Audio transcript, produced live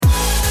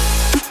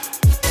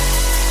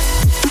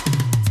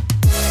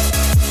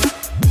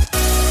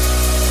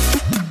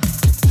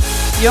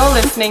You're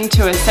listening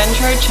to a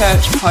Centro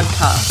Church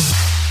podcast.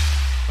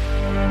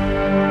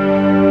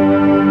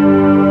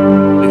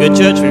 We good,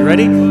 church? We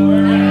ready?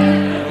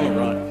 All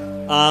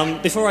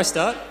right. Before I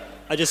start,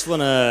 I just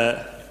want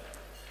to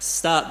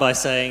start by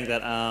saying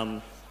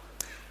that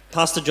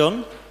Pastor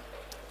John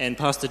and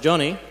Pastor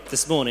Johnny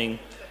this morning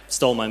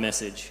stole my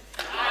message.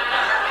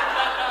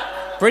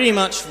 Pretty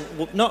much,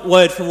 not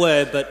word for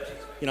word, but,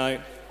 you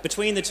know,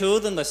 between the two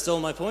of them, they stole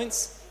my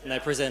points and they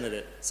presented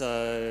it.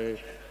 So,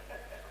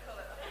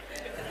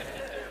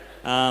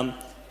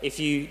 if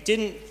you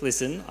didn't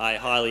listen, I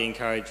highly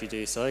encourage you to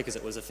do so because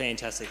it was a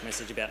fantastic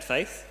message about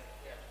faith.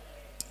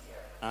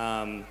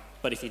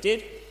 But if you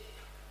did,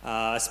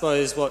 I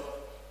suppose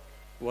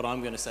what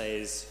I'm going to say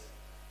is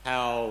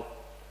how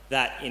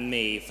that in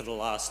me for the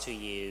last 2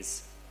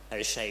 years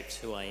has shaped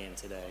who I am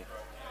today.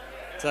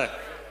 So,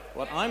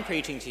 what I'm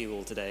preaching to you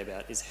all today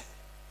about is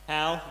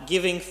how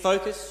giving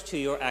focus to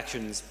your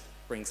actions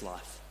brings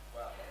life.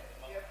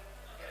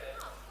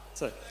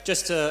 So,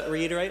 just to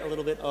reiterate a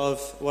little bit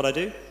of what I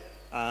do,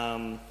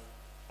 I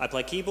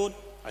play keyboard,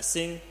 I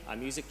sing, I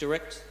music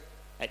direct.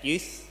 At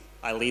youth,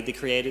 I lead the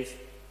creative,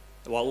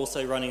 while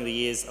also running the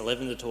years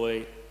 11 to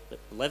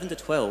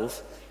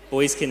 12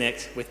 Boys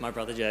Connect with my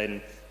brother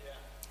Jaden.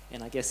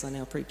 And I guess I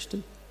now preach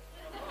too.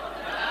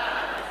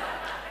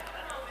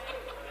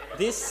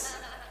 This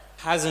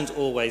hasn't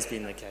always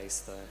been the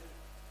case though.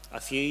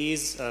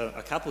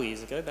 A couple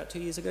years ago, about 2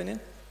 years ago now,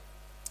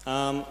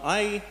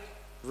 I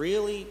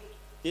really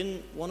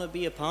didn't want to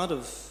be a part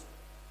of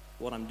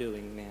what I'm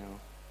doing now.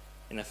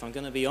 And if I'm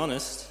going to be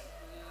honest,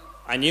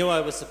 I knew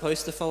I was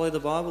supposed to follow the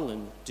Bible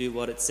and do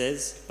what it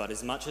says, but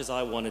as much as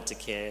I wanted to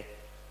care,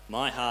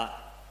 my heart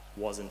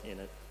wasn't in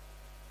it.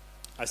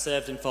 I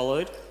served and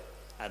followed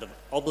out of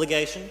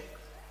obligation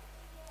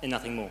and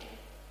nothing more.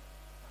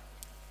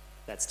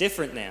 That's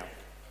different now.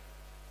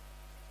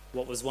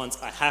 What was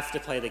once I have to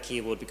play the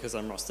keyboard because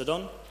I'm rostered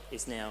on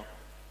is now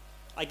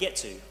I get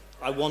to,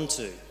 I want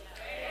to.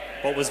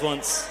 What was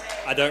once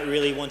I don't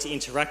really want to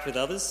interact with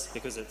others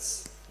because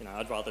it's,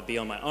 I'd rather be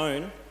on my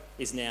own,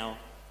 is now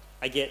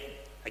I get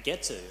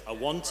to, I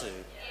want to.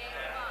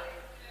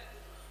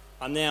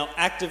 I'm now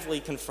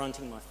actively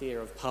confronting my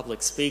fear of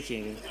public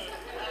speaking,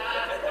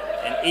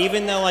 and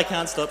even though I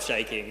can't stop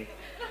shaking,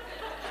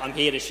 I'm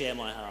here to share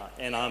my heart,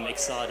 and I'm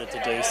excited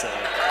to do so.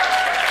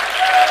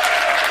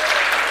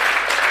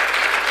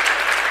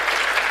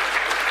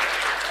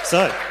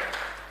 So,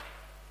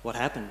 what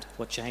happened?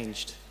 What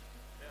changed?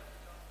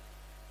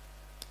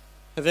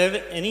 Have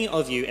any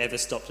of you ever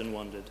stopped and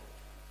wondered,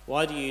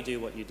 why do you do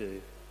what you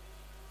do?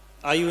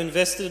 Are you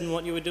invested in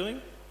what you were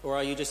doing, or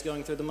are you just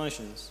going through the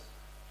motions?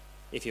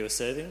 If you are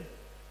serving,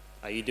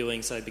 are you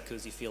doing so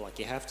because you feel like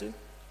you have to?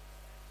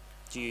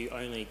 Do you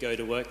only go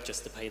to work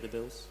just to pay the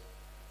bills?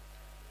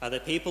 Are there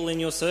people in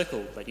your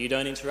circle that you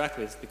don't interact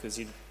with because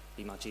you'd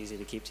be much easier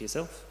to keep to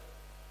yourself?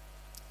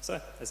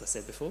 So, as I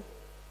said before,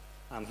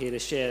 I'm here to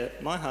share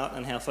my heart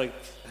and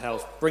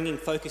how bringing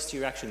focus to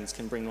your actions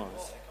can bring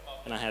life.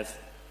 And I have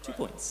 2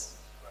 points.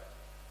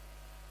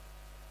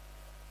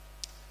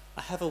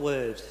 I have a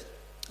word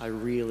I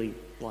really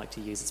like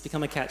to use. It's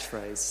become a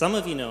catchphrase. Some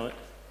of you know it,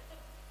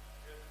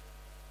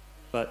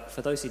 but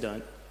for those who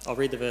don't, I'll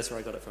read the verse where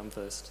I got it from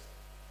first.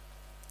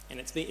 And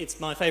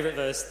it's my favourite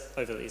verse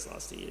over these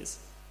last 2 years.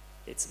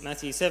 It's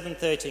Matthew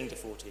 7:13 to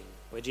 14,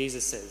 where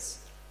Jesus says,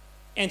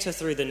 "Enter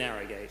through the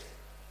narrow gate,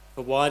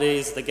 for wide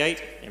is the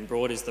gate and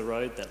broad is the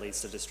road that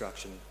leads to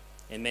destruction,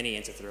 and many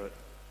enter through it.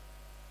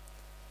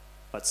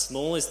 But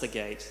small is the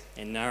gate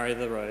and narrow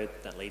the road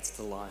that leads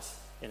to life,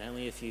 and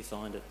only a few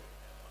find it."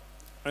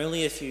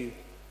 Only if you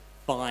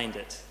find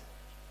it.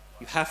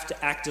 You have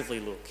to actively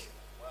look.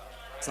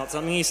 It's not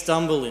something you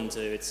stumble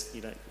into.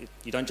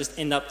 You don't just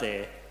end up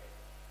there.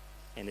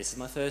 And this is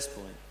my first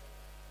point.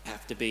 You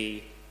have to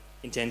be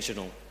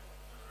intentional.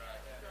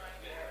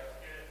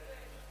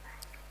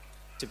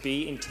 To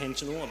be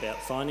intentional about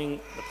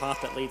finding the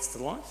path that leads to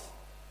life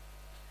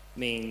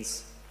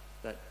means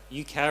that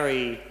you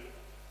carry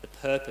the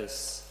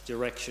purpose,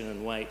 direction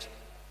and weight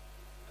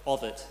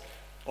of it,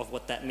 of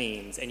what that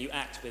means, and you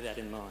act with that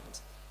in mind.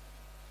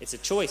 It's a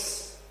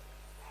choice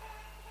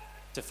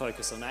to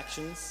focus on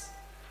actions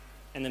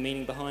and the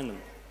meaning behind them.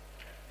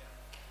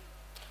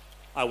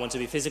 I want to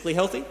be physically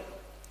healthy,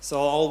 so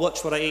I'll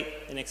watch what I eat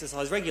and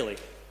exercise regularly.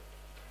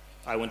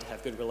 I want to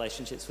have good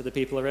relationships with the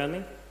people around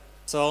me,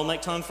 so I'll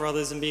make time for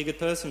others and be a good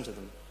person to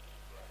them.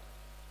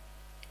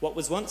 What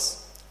was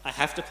once, I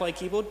have to play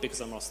keyboard because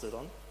I'm rostered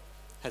on,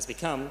 has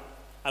become,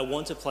 I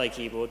want to play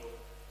keyboard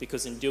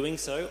because in doing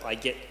so, I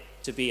get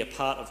to be a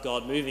part of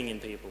God moving in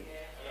people.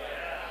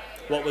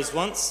 What was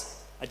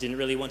once, I didn't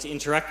really want to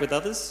interact with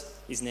others,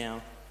 is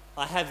now,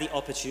 I have the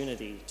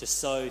opportunity to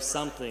sow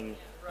something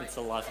into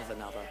the life of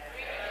another.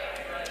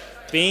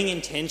 Being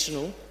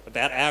intentional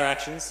about our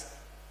actions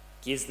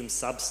gives them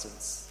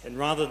substance, and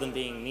rather than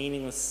being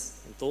meaningless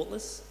and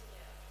thoughtless,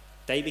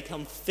 they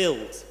become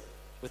filled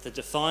with the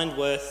defined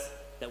worth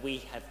that we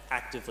have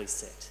actively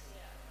set.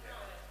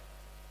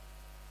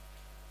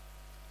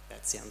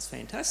 That sounds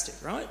fantastic,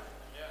 right?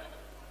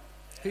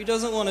 Who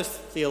doesn't want to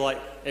feel like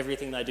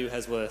everything they do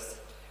has worth?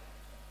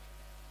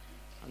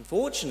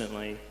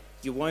 Unfortunately,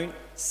 you won't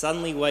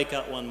suddenly wake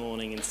up one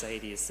morning and say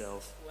to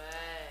yourself,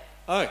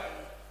 oh,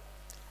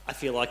 I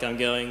feel like I'm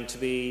going to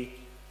be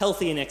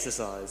healthy in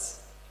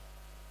exercise.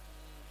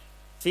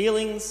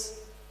 Feelings,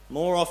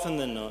 more often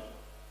than not,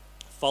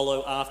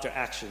 follow after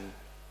action,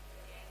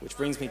 which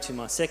brings me to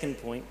my second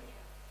point,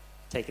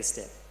 take a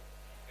step.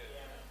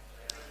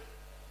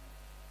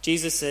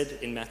 Jesus said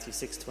in Matthew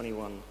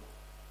 6:21,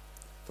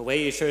 "For where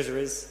your treasure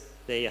is,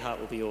 there your heart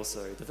will be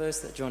also." The verse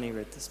that Johnny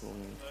read this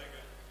morning.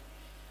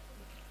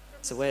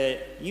 So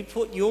where you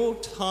put your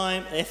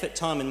time, effort,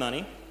 time and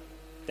money,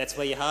 that's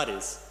where your heart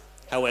is.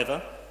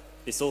 However,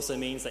 this also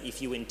means that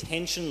if you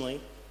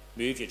intentionally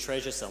move your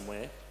treasure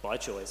somewhere by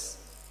choice,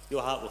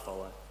 your heart will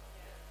follow.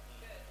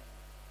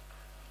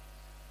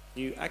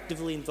 You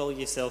actively involve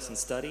yourself in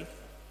study,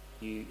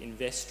 you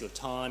invest your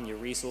time, your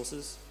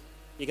resources,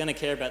 you're going to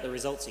care about the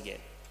results you get.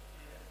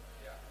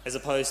 As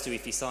opposed to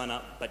if you sign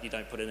up but you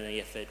don't put in any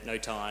effort, no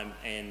time,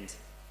 and,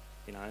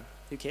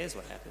 who cares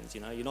what happens,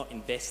 you're not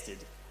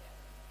invested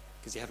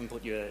because you haven't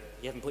put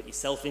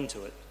yourself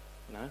into it,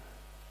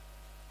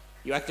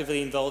 You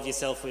actively involve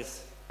yourself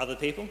with other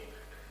people,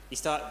 you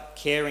start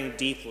caring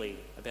deeply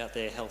about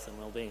their health and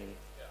well-being.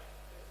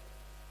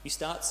 You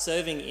start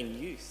serving in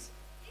youth.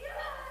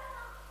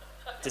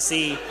 To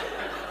see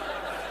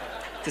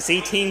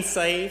teens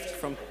saved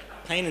from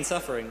pain and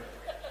suffering.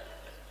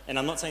 And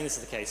I'm not saying this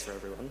is the case for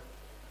everyone,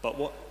 but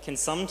what can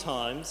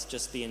sometimes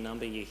just be a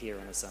number you hear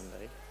on a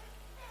Sunday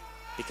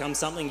becomes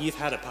something you've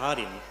had a part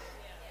in.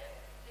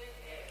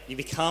 You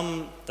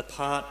become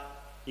part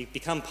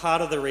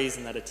of the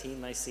reason that a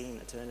teen may see an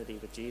eternity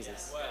with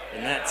Jesus.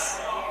 And that's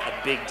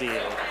a big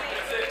deal.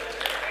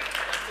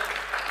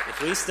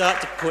 If we start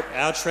to put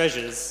our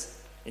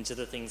treasures into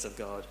the things of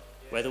God,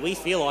 whether we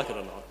feel like it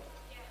or not,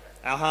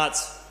 our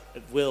hearts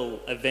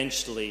will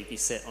eventually be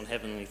set on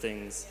heavenly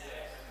things.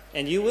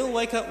 And you will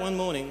wake up one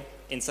morning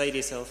and say to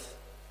yourself,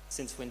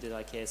 since when did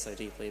I care so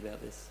deeply about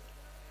this?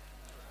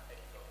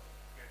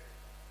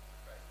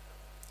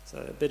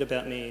 So a bit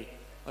about me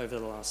over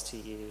the last 2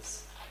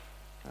 years.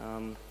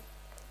 I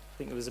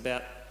think it was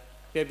about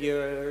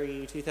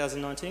February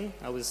 2019.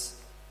 I was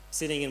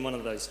sitting in one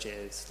of those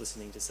chairs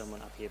listening to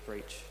someone up here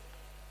preach.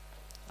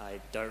 I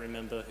don't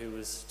remember who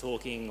was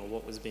talking or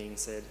what was being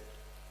said,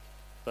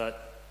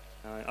 but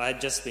I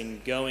had just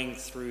been going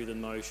through the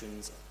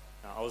motions.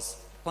 I was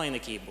playing the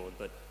keyboard,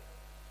 but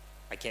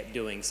I kept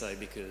doing so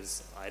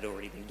because I'd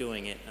already been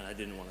doing it and I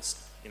didn't want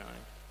to,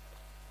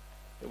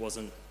 I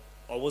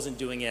wasn't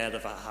doing it out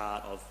of a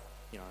heart of,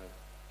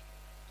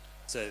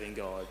 serving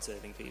God,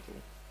 serving people.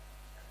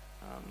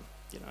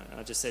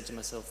 I just said to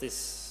myself,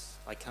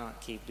 I can't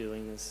keep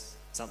doing this.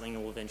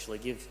 Something will eventually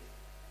give.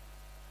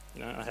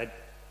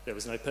 There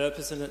was no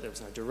purpose in it, there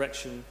was no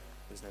direction,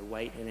 there was no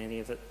weight in any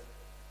of it.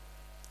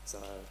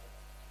 So,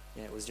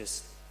 it was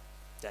just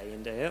day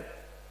in, day out.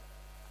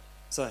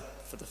 So,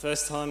 for the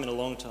first time in a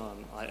long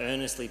time, I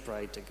earnestly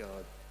prayed to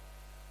God.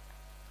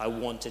 I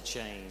want to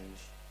change.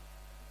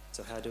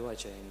 So how do I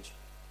change?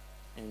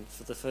 And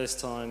for the first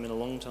time in a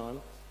long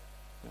time,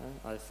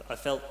 I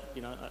felt,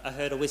 I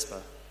heard a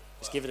whisper,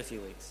 just give it a few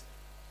weeks.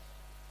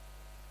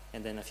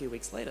 And then a few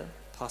weeks later,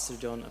 Pastor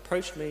John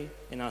approached me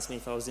and asked me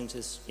if I was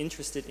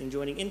interested in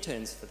joining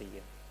interns for the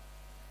year.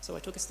 So I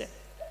took a step.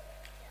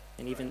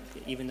 And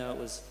even though it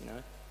was,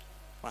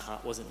 my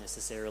heart wasn't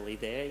necessarily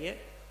there yet,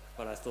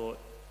 but I thought,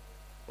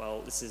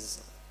 well, this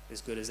is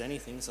as good as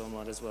anything, so I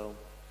might as well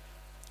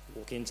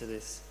walk into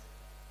this.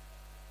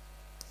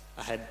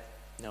 I had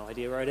no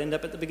idea where I'd end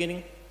up at the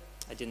beginning.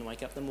 I didn't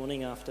wake up the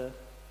morning after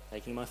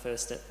taking my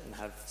first step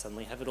and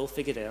suddenly have it all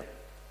figured out.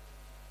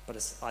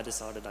 But I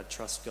decided I'd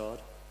trust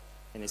God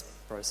in his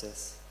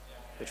process,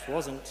 which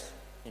wasn't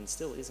and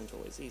still isn't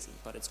always easy,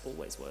 but it's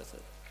always worth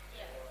it.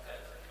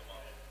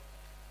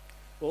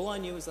 All I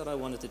knew was that I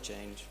wanted to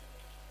change.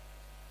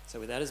 So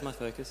with that as my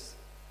focus,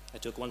 I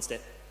took one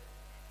step,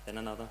 then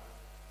another,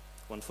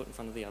 one foot in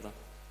front of the other.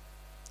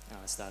 And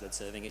I started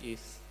serving at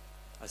youth.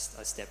 I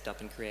stepped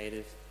up in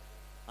creative.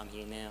 I'm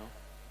here now.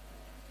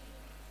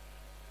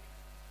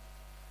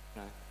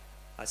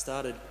 I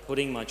started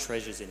putting my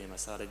treasures in him. I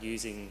started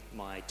using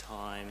my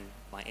time,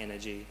 my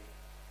energy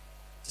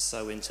to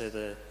sow into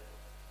the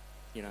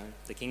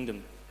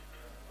kingdom.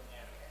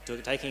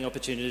 Taking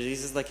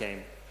opportunities as they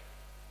came.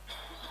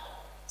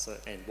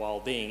 And while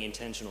being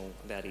intentional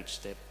about each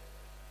step.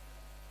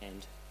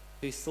 And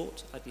who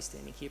thought I'd be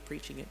standing here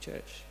preaching at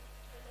church?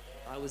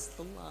 I was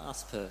the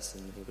last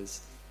person who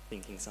was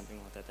thinking something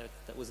like that.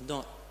 That was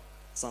not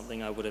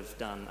something I would have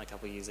done a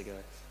couple of years ago.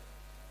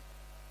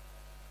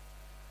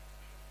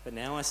 But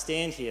now I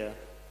stand here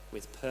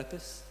with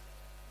purpose,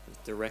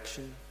 with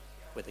direction,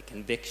 with a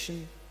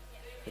conviction,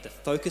 with a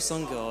focus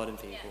on God and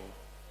people,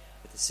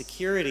 with the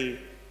security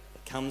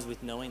that comes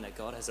with knowing that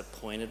God has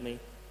appointed me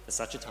for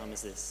such a time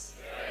as this,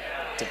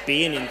 to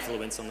be an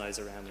influence on those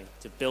around me,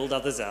 to build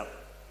others up,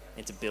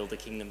 and to build the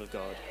kingdom of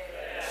God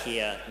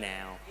here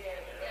now.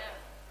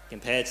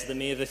 Compared to the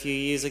me of a few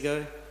years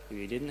ago, if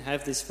you didn't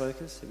have this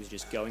focus, it was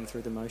just going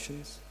through the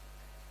motions,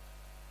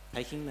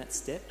 taking that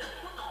step,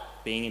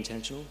 being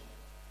intentional,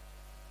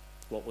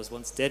 what was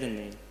once dead in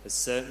me has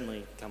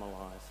certainly come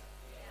alive.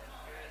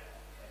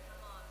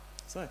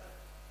 So,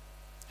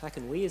 how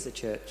can we as a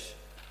church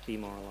be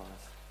more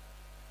alive?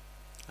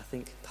 I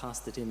think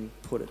Pastor Tim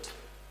put it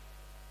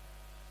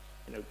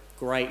in a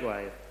great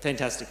way,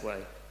 fantastic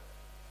way.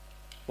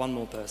 One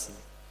more person.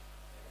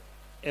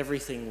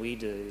 Everything we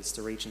do is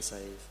to reach and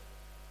save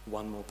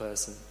one more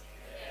person.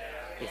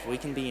 If we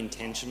can be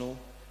intentional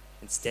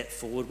and step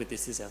forward with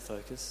this as our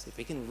focus, if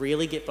we can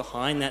really get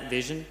behind that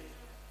vision,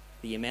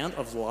 the amount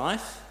of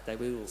life that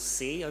we will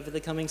see over the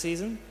coming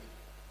season,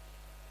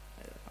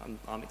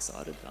 I'm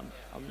excited.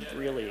 I'm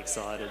really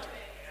excited.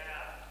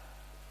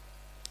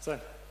 So,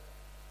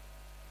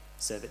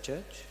 serve at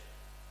church,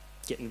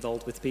 get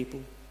involved with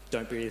people,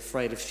 don't be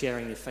afraid of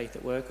sharing your faith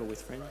at work or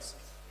with friends.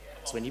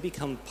 So when you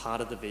become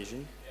part of the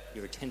vision,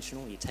 you're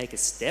intentional, you take a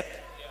step,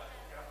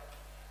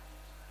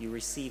 you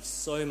receive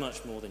so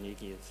much more than you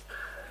give.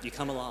 You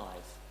come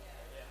alive.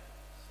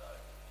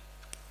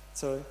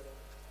 So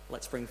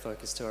let's bring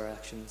focus to our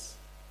actions.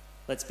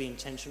 Let's be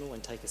intentional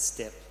and take a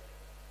step.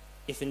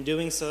 If in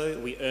doing so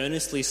we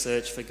earnestly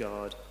search for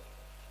God,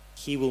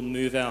 He will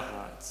move our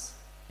hearts.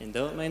 And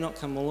though it may not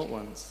come all at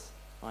once,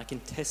 I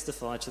can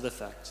testify to the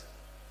fact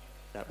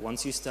that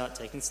once you start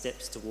taking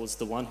steps towards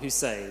the one who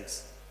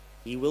saves,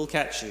 He will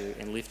catch you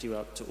and lift you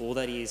up to all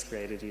that He has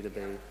created you to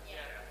be.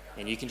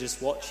 And you can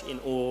just watch in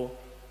awe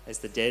as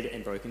the dead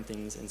and broken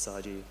things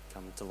inside you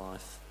come to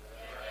life.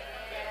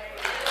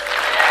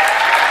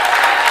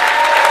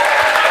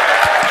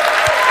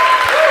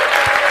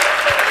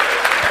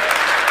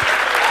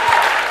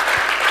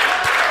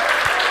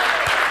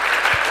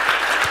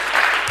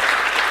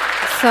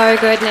 So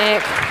good,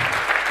 Nick.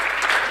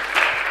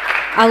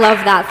 I love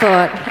that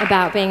thought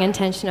about being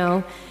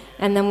intentional,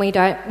 and then we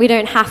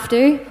don't have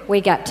to, we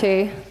get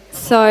to.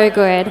 So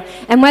good.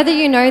 And whether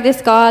you know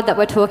this God that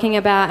we're talking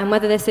about, and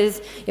whether this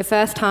is your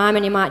first time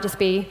and you might just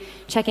be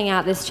checking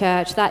out this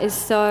church, that is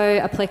so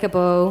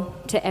applicable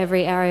to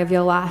every area of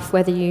your life,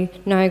 whether you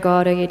know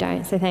God or you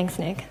don't. So thanks,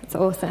 Nick. It's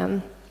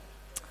awesome.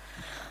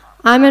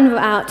 I'm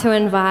about to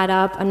invite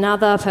up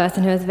another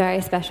person who is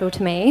very special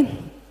to me,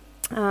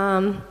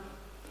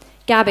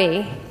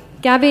 Gabby.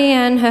 Gabby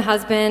and her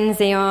husband,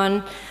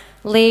 Zion,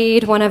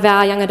 lead one of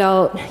our young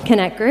adult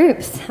connect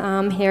groups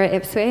here at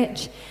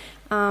Ipswich.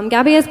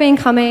 Gabby has been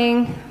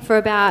coming for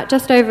about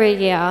just over a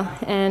year,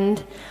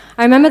 and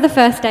I remember the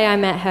first day I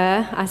met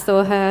her, I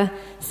saw her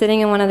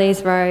sitting in one of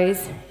these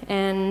rows,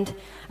 and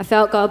I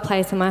felt God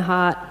place in my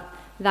heart,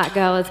 that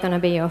girl is going to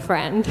be your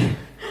friend.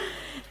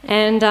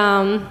 And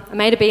I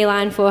made a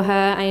beeline for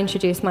her, I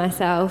introduced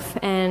myself,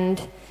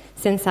 and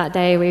since that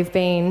day we've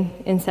been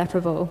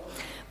inseparable.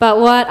 But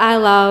what I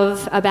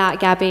love about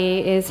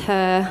Gabby is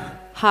her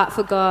heart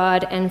for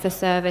God and for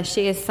service.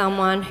 She is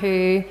someone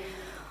who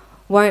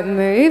won't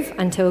move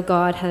until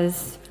God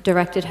has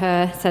directed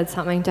her, said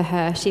something to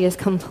her. She is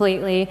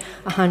completely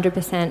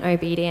 100%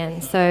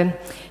 obedient. So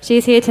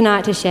she's here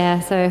tonight to share,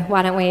 so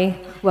why don't we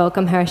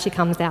welcome her as she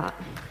comes out.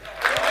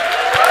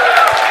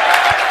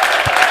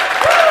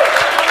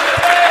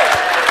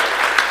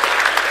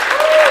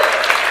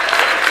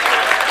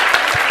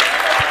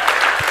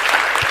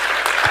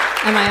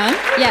 Am I on?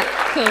 Yeah,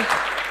 cool.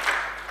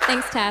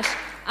 Thanks, Tash.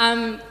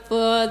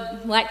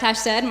 Like Tash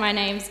said, my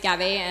name's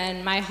Gabby,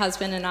 and my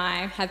husband and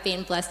I have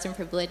been blessed and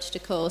privileged to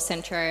call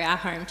Centro our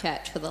home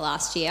church for the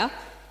last year.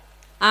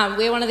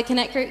 We're one of the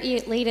Connect Group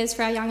leaders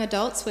for our young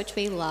adults, which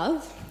we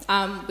love.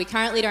 We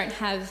currently don't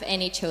have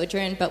any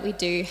children, but we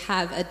do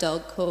have a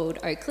dog called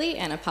Oakley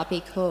and a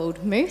puppy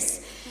called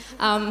Moose.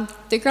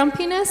 The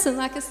grumpiness and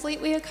lack of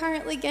sleep we are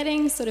currently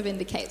getting sort of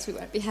indicates we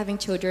won't be having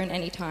children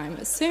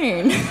anytime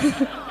soon.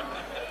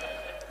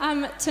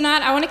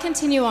 Tonight, I want to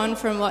continue on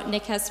from what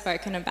Nick has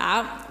spoken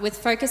about, with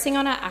focusing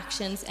on our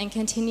actions and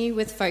continue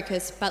with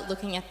focus, but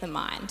looking at the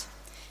mind.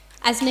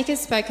 As Nick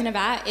has spoken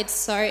about, it's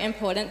so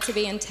important to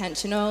be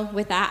intentional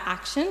with our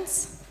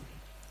actions.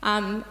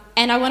 And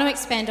I want to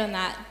expand on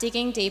that,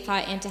 digging deeper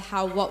into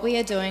how what we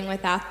are doing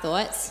with our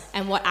thoughts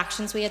and what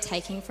actions we are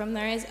taking from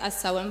those are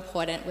so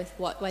important with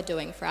what we're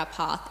doing for our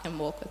path and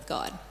walk with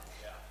God.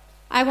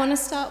 I want to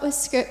start with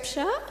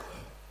scripture.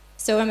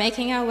 So we're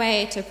making our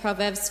way to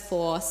Proverbs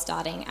 4,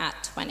 starting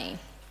at 20.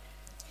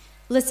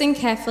 Listen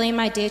carefully,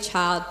 my dear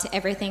child, to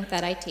everything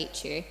that I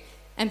teach you,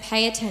 and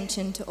pay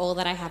attention to all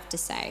that I have to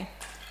say.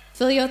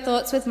 Fill your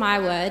thoughts with my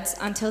words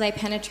until they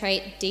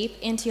penetrate deep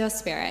into your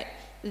spirit.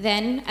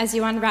 Then, as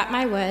you unwrap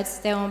my words,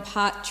 they will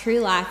impart true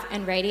life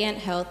and radiant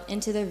health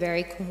into the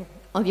very core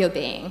of your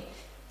being.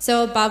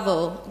 So above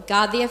all,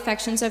 guard the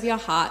affections of your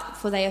heart,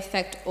 for they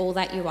affect all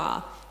that you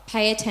are.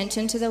 Pay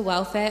attention to the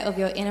welfare of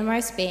your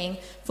innermost being,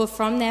 for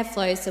from there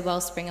flows the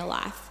wellspring of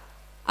life.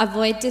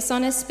 Avoid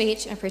dishonest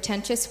speech and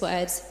pretentious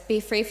words. Be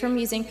free from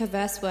using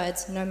perverse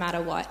words, no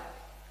matter what.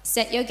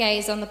 Set your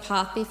gaze on the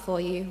path before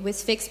you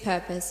with fixed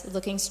purpose,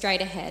 looking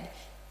straight ahead.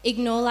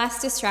 Ignore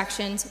life's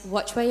distractions,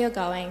 watch where you're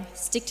going,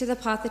 stick to the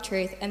path of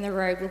truth, and the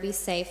road will be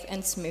safe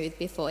and smooth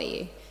before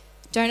you.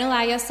 Don't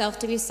allow yourself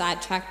to be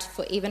sidetracked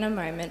for even a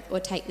moment or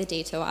take the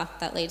detour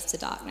that leads to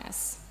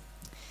darkness.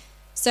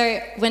 So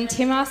when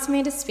Tim asked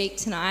me to speak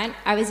tonight,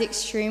 I was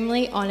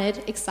extremely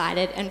honoured,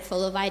 excited and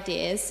full of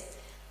ideas.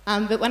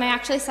 But when I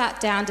actually sat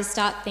down to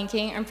start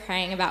thinking and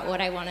praying about what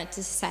I wanted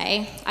to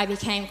say, I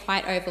became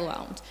quite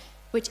overwhelmed,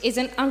 which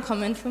isn't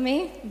uncommon for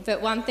me,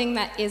 but one thing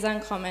that is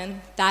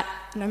uncommon, that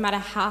no matter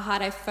how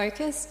hard I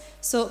focused,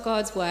 sought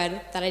God's word,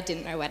 that I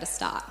didn't know where to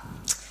start.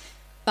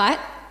 But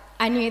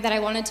I knew that I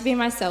wanted to be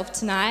myself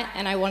tonight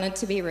and I wanted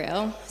to be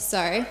real,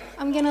 so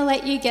I'm going to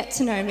let you get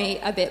to know me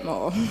a bit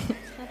more.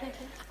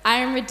 I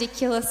am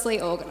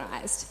ridiculously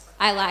organised.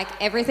 I like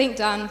everything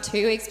done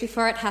 2 weeks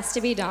before it has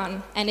to be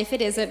done, and if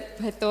it isn't,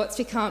 my thoughts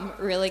become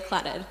really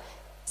cluttered.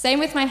 Same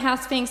with my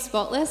house being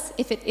spotless.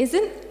 If it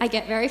isn't, I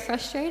get very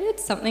frustrated,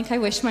 something I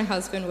wish my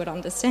husband would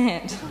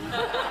understand.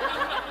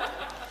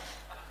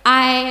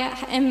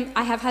 I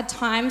have had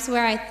times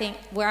where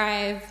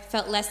I've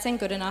felt less than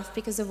good enough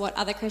because of what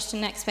other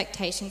Christian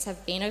expectations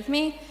have been of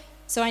me,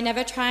 so I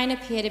never try and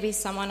appear to be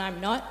someone I'm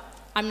not.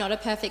 I'm not a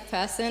perfect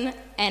person,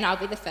 and I'll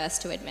be the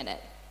first to admit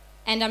it.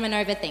 And I'm an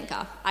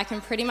overthinker. I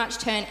can pretty much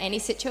turn any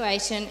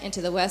situation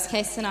into the worst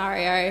case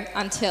scenario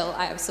until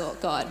I have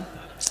sought God.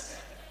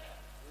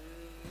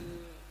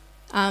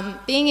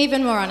 Being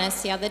even more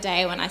honest, the other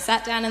day when I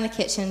sat down in the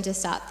kitchen to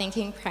start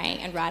thinking, praying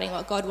and writing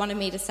what God wanted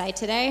me to say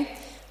today,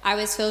 I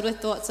was filled with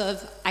thoughts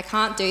of, I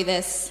can't do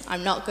this,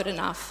 I'm not good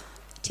enough,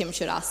 Tim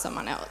should ask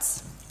someone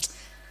else.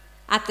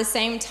 At the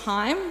same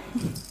time,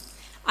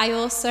 I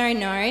also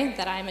know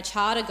that I am a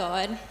child of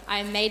God, I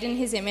am made in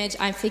his image,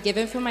 I'm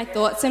forgiven for my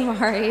thoughts and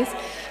worries,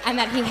 and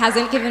that he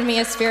hasn't given me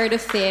a spirit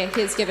of fear,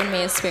 he has given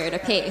me a spirit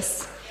of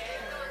peace.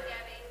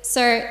 So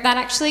that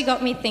actually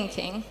got me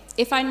thinking,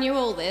 if I knew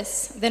all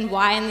this, then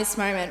why in this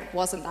moment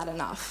wasn't that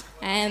enough?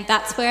 And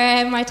that's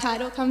where my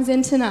title comes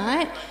in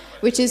tonight,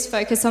 which is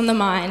Focus on the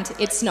Mind,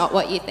 It's Not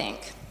What You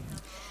Think.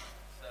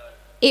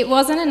 It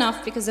wasn't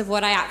enough because of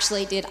what I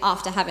actually did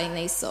after having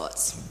these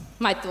thoughts.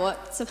 My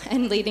thoughts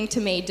and leading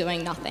to me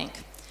doing nothing.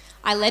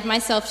 I led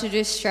myself to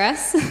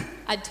distress.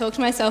 I'd talked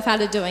myself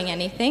out of doing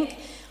anything.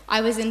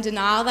 I was in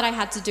denial that I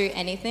had to do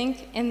anything,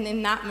 and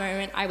in that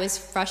moment I was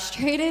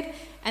frustrated,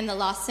 and the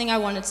last thing I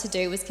wanted to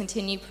do was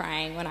continue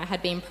praying when I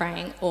had been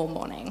praying all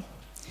morning.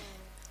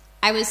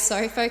 I was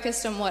so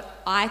focused on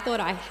what I thought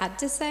I had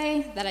to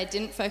say that I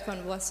didn't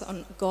focus on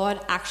what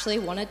God actually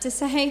wanted to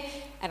say,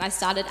 and I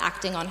started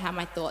acting on how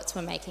my thoughts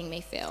were making me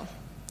feel.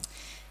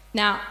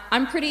 Now,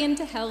 I'm pretty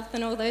into health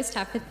and all those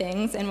type of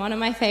things, and one of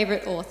my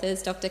favourite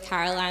authors, Dr.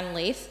 Caroline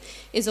Leaf,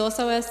 is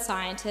also a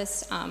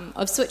scientist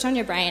of Switch on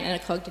Your Brain and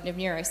a cognitive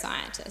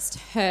neuroscientist.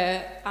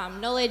 Her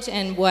knowledge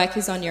and work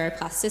is on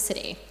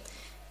neuroplasticity.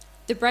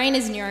 The brain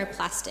is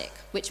neuroplastic,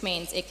 which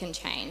means it can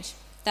change.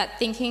 That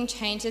thinking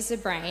changes the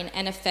brain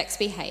and affects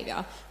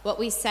behaviour. What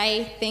we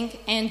say,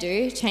 think and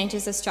do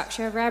changes the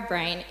structure of our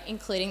brain,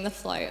 including the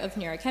flow of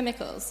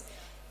neurochemicals,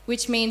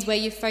 which means where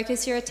you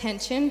focus your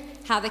attention,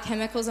 how the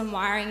chemicals and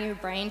wiring in your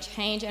brain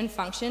change and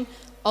function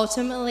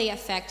ultimately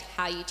affect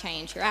how you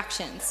change your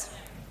actions.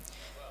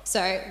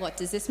 So what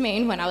does this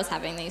mean when I was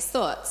having these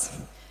thoughts?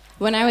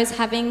 When I was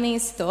having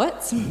these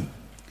thoughts,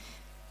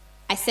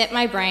 I set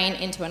my brain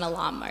into an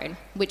alarm mode,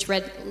 which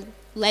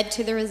led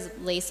to the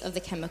release of the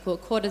chemical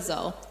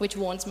cortisol, which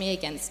warns me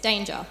against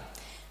danger.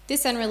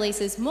 This then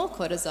releases more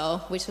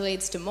cortisol, which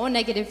leads to more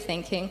negative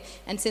thinking,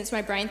 and since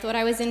my brain thought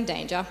I was in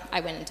danger,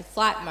 I went into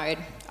flight mode.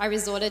 I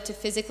resorted to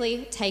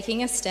physically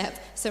taking a step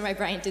so my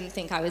brain didn't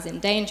think I was in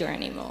danger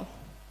anymore.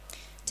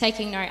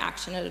 Taking no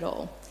action at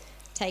all.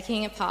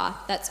 Taking a path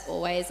that's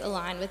always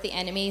aligned with the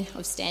enemy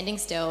of standing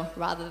still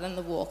rather than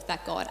the walk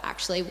that God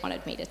actually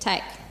wanted me to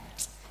take.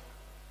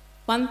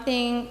 One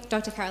thing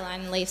Dr.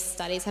 Caroline Leaf's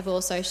studies have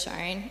also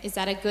shown is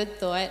that a good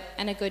thought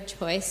and a good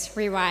choice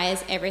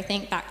rewires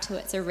everything back to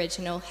its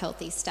original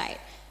healthy state.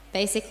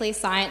 Basically,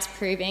 science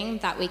proving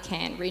that we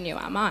can renew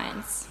our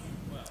minds.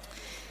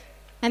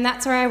 And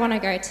that's where I want to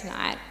go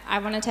tonight. I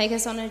want to take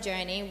us on a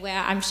journey where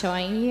I'm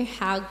showing you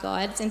how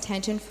God's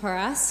intention for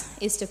us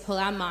is to pull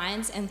our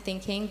minds and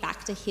thinking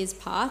back to his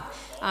path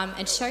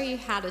and show you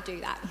how to do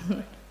that.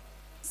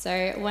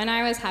 So when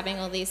I was having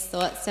all these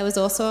thoughts, there was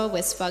also a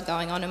whisper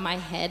going on in my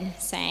head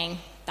saying,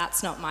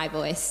 that's not my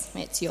voice,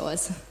 it's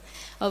yours.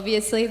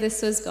 Obviously,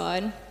 this was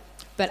God,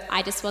 but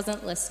I just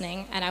wasn't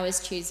listening, and I was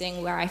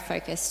choosing where I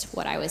focused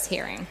what I was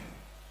hearing.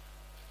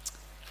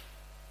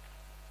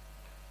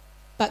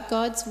 But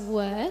God's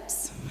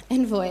words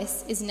and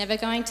voice is never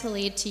going to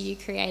lead to you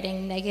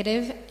creating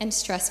negative and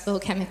stressful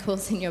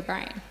chemicals in your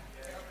brain.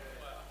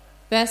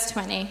 Verse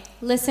 20,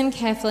 listen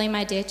carefully,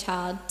 my dear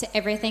child, to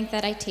everything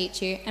that I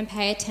teach you and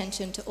pay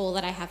attention to all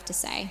that I have to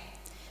say.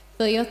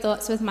 Fill your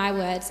thoughts with my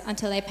words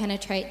until they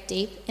penetrate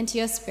deep into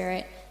your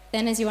spirit.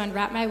 Then as you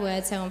unwrap my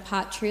words, they will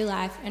impart true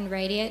life and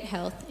radiate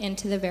health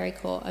into the very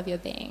core of your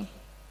being.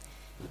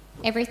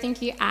 Everything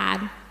you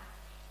add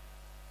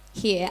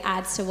here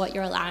adds to what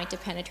you're allowing to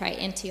penetrate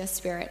into your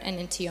spirit and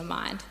into your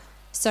mind.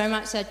 So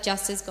much that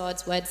just as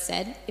God's word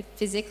said, it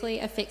physically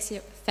affects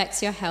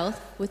your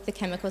health with the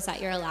chemicals that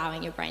you're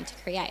allowing your brain to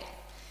create.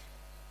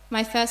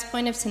 My first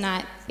point of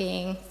tonight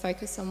being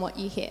focus on what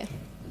you hear.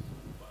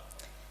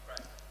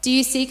 Do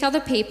you seek other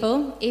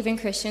people, even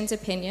Christians'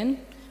 opinion,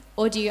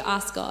 or do you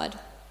ask God?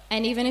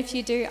 And even if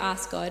you do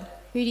ask God,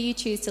 who do you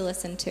choose to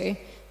listen to?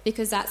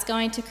 Because that's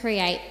going to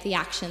create the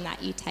action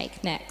that you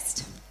take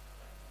next.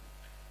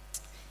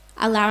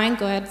 Allowing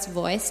God's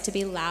voice to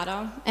be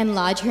louder and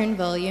larger in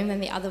volume than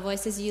the other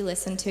voices you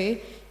listen to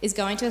is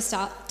going to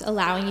start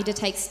allowing you to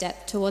take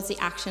steps towards the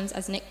actions,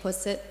 as Nick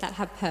puts it, that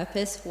have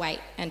purpose,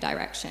 weight, and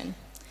direction.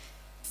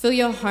 Fill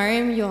your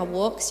home, your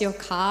walks, your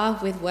car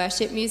with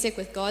worship music,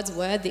 with God's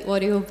word, the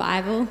audio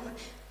Bible,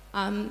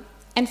 and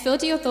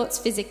filter your thoughts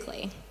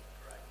physically.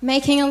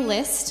 Making a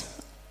list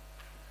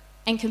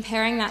and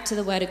comparing that to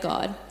the Word of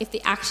God. If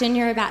the action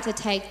you're about to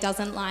take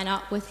doesn't line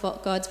up with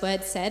what God's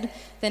Word said,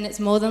 then it's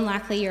more than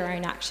likely your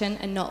own action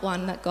and not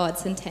one that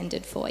God's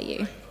intended for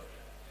you.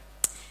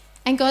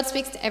 And God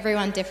speaks to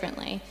everyone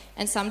differently,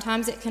 and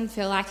sometimes it can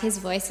feel like His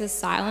voice is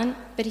silent,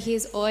 but He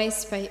is always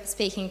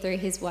speaking through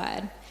His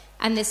Word.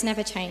 And this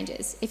never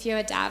changes. If you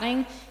are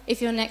doubting,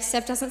 if your next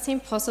step doesn't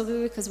seem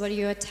possible because what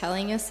you are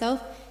telling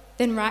yourself,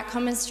 then write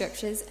common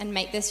scriptures and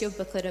make this your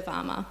booklet of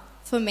armour.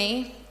 For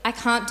me, I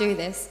can't do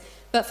this.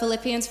 But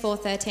Philippians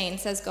 4:13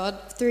 says,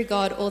 through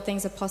God all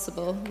things are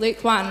possible.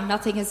 Luke 1,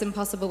 nothing is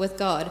impossible with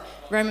God.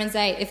 Romans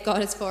 8, if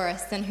God is for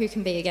us, then who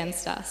can be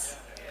against us?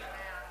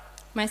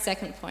 My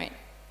second point,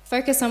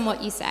 focus on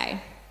what you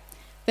say.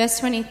 Verse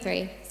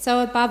 23,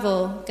 so above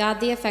all, guard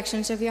the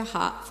affections of your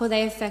heart, for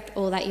they affect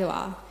all that you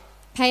are.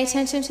 Pay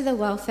attention to the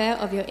welfare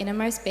of your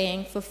innermost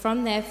being, for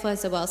from there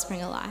flows the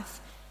wellspring of life.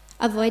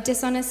 Avoid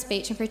dishonest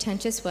speech and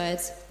pretentious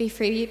words. Be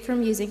free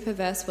from using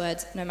perverse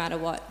words, no matter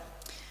what.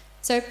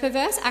 So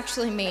perverse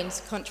actually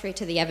means contrary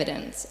to the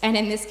evidence, and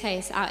in this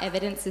case, our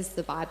evidence is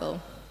the Bible.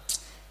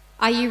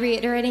 Are you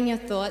reiterating your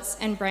thoughts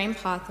and brain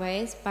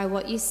pathways by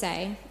what you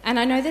say? And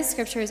I know this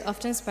scripture is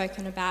often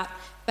spoken about,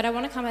 but I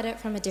want to come at it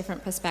from a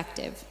different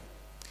perspective.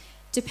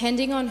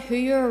 Depending on who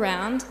you're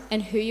around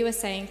and who you are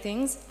saying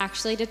things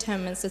actually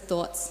determines the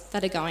thoughts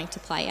that are going to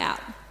play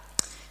out.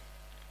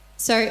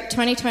 So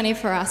 2020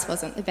 for us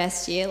wasn't the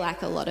best year,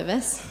 like a lot of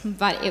us,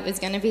 but it was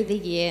going to be the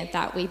year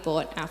that we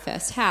bought our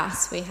first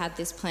house. We had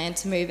this plan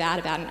to move out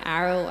about an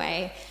hour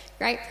away.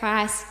 Great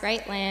price,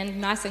 great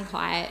land, nice and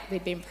quiet.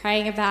 We'd been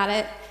praying about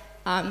it.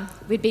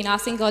 We'd been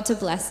asking God to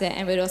bless it,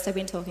 and we'd also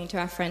been talking to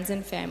our friends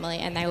and family,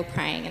 and they were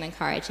praying and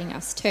encouraging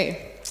us too.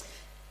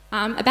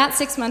 About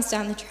 6 months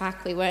down the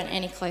track, we weren't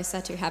any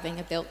closer to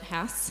having a built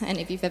house, and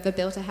if you've ever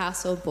built a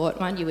house or bought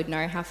one, you would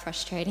know how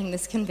frustrating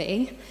this can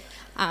be.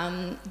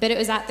 But it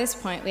was at this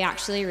point we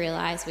actually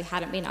realised we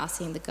hadn't been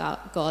asking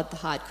God the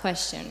hard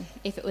question,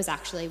 if it was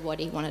actually what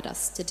He wanted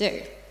us to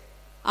do.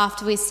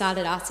 After we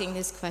started asking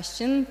this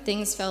question,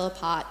 things fell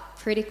apart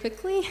pretty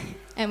quickly,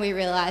 and we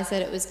realised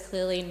that it was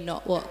clearly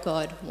not what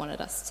God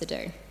wanted us to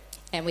do,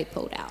 and we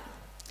pulled out.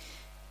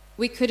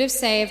 We could have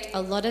saved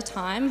a lot of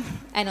time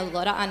and a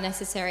lot of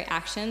unnecessary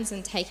actions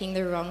and taking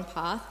the wrong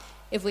path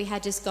if we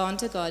had just gone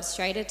to God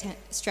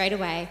straight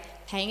away,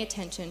 paying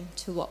attention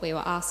to what we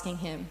were asking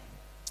Him.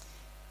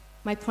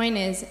 My point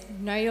is,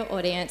 know your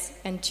audience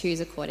and choose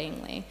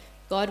accordingly.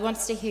 God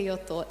wants to hear your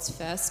thoughts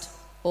first,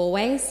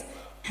 always,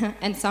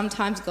 and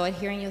sometimes God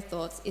hearing your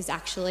thoughts is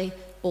actually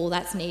all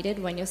that's needed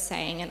when you're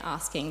saying and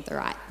asking the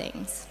right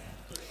things.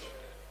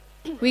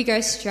 We go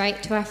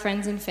straight to our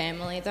friends and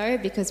family, though,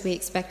 because we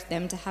expect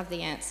them to have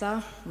the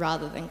answer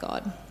rather than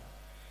God.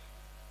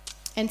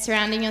 And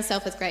surrounding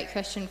yourself with great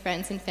Christian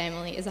friends and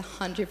family is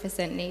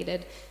 100%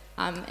 needed.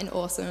 And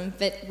awesome,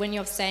 but when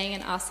you're saying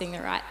and asking the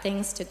right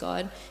things to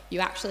God, you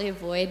actually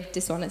avoid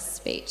dishonest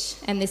speech,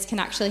 and this can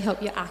actually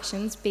help your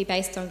actions be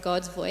based on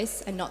God's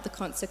voice and not the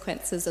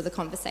consequences of the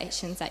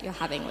conversations that you're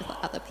having with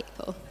other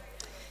people.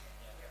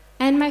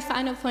 And my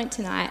final point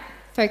tonight,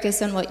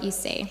 focus on what you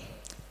see.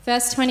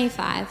 Verse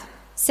 25,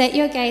 set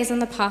your gaze on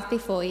the path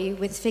before you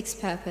with fixed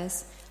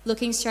purpose,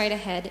 looking straight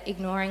ahead,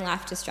 ignoring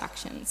life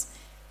distractions.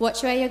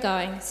 Watch where you're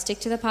going, stick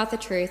to the path of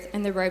truth,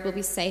 and the road will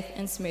be safe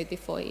and smooth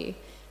before you.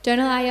 Don't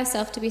allow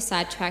yourself to be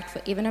sidetracked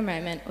for even a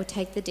moment or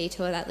take the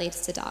detour that leads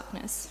to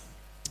darkness.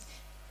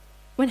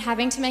 When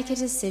having to make a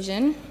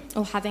decision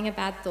or having a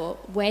bad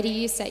thought, where do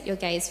you set your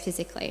gaze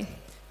physically?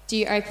 Do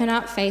you open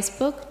up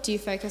Facebook? Do you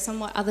focus on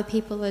what other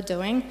people are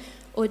doing?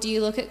 Or do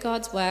you look at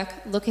God's work,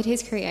 look at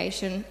His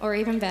creation, or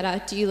even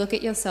better, do you look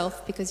at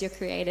yourself because you're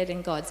created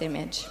in God's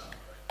image?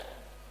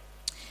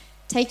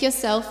 Take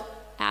yourself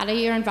out of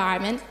your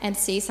environment and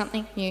see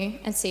something new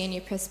and see a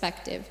new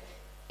perspective.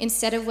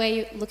 Instead of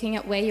looking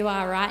at where you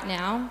are right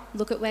now,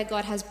 look at where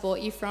God has brought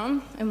you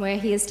from and where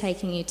He is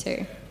taking you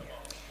to.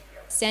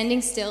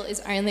 Standing still is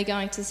only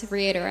going to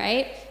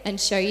reiterate and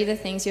show you the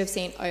things you have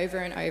seen over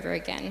and over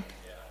again.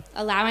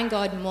 Allowing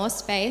God more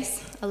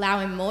space,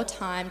 allow Him more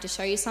time to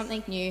show you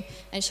something new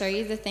and show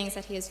you the things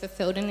that He has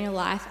fulfilled in your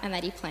life and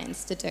that He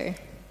plans to do.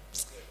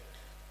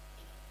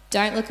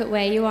 Don't look at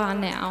where you are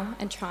now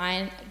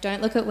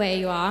don't look at where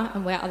you are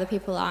and where other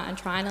people are and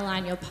try and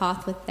align your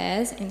path with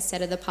theirs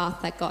instead of the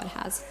path that God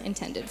has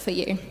intended for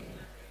you.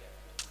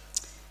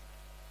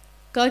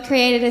 God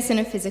created us in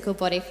a physical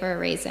body for a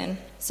reason,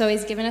 so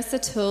He's given us the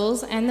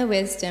tools and the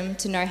wisdom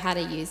to know how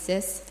to use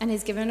this, and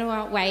He's given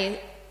us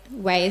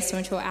ways to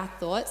ensure our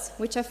thoughts,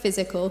 which are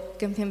physical,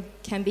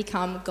 can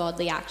become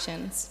godly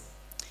actions.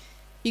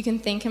 You can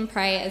think and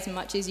pray as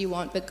much as you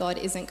want, but God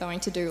isn't going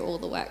to do all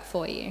the work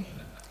for you.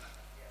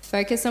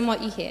 Focus on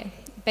what you hear.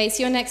 Base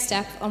your next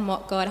step on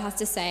what God has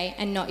to say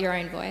and not your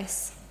own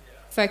voice.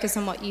 Focus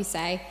on what you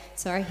say.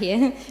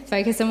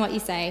 Focus on what you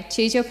say.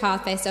 Choose your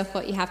path based off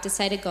what you have to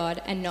say to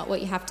God and not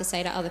what you have to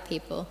say to other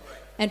people.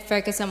 And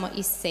focus on what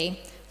you see.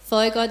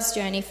 Follow God's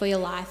journey for your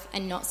life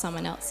and not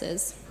someone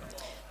else's.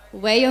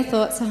 Where your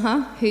thoughts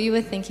are, who you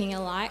are thinking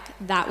alike,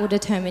 that will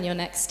determine your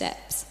next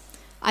steps.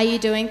 Are you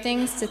doing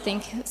things to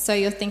think so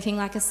you're thinking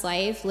like a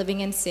slave, living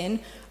in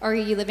sin, or are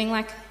you living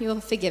like you're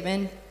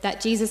forgiven,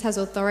 that Jesus has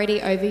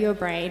authority over your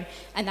brain,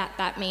 and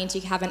that means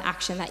you have an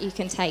action that you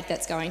can take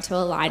that's going to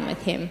align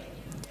with Him?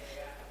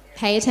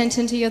 Pay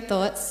attention to your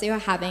thoughts you are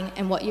having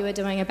and what you are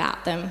doing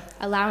about them,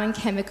 allowing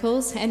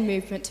chemicals and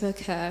movement to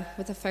occur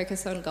with a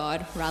focus on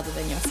God rather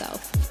than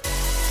yourself.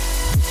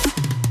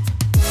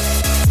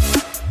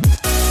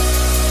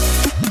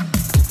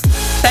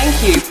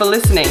 Thank you for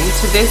listening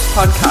to this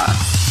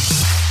podcast.